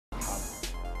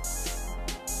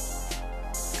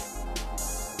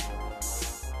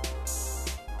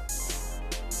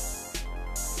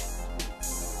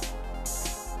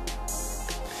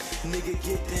Nigga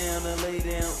get down and lay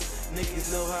down.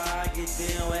 Niggas know how I get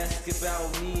down. Ask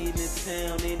about me in the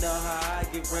town, they know how I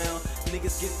get round.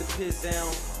 Niggas get the piss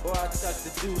down, or I chuck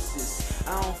the deuces.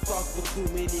 I don't fuck with too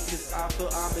many cause I feel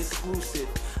I'm exclusive.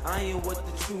 I ain't what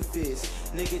the truth is,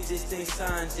 nigga just ain't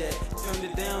signed yet. Turned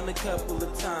it down a couple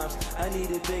of times, I need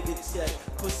a bigger check.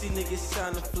 Pussy niggas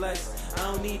tryna flex,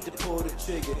 I don't need to pull the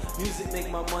trigger. Music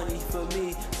make my money for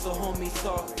me, so homie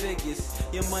talk figures.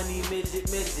 Your money midget,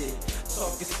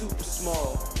 talking super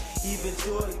small. Even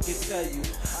Jordan can tell you,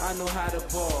 I know how to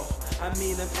ball. I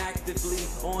mean I'm actively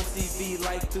on TV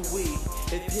like the Wii.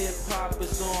 If hip-hop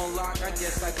is on lock, I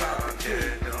guess I got the key. I'm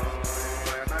just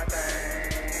doing my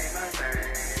thing.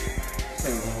 So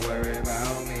don't worry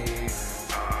about me.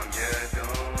 I'm just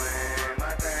doing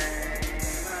my thing.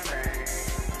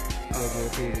 Oh,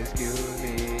 but please excuse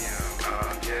me.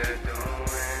 I'm just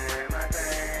doing my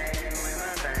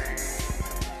thing.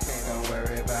 So don't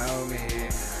worry about me.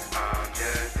 I'm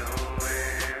just doing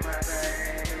my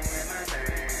thing.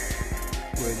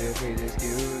 Would you please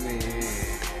excuse me?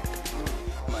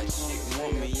 My chick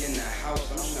want me in the house,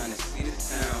 I'm tryna see the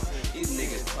town. These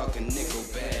niggas talking nickel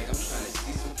bag, I'm tryna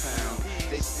see some pound.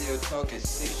 They still talking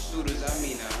 6 shooters, I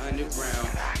mean 100 rounds.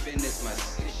 Finish my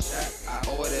 6 shot, I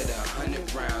ordered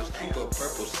 100 rounds. Keep a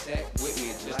purple sack with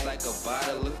me just like a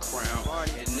bottle of Crown.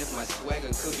 And if my swagger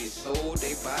could be sold,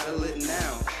 they bottle it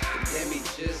now. But damn, he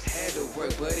just had to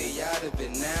work, but he out of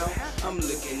it now. I'm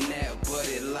looking at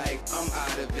Buddy like I'm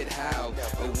out of it, how?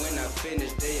 But when I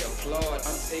finish, they applaud,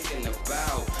 I'm taking a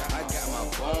bow. I got my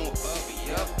bone up,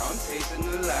 yup, I'm tasting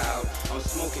it loud. I'm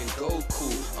smoking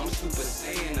Goku, I'm Super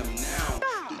Saiyan them now.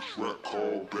 Track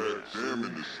called Bad Damn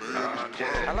in the same I'm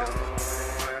just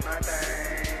doing my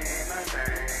thing.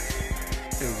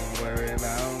 So don't worry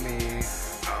about me.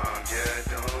 I'm just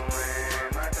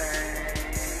doing my thing.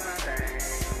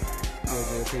 Would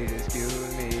you please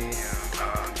excuse me?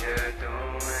 I'm just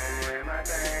doing my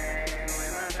thing.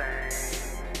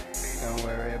 Don't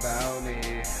worry about me.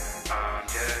 I'm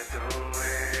just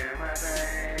doing my thing.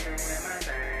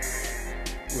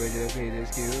 Would you please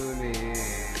excuse me?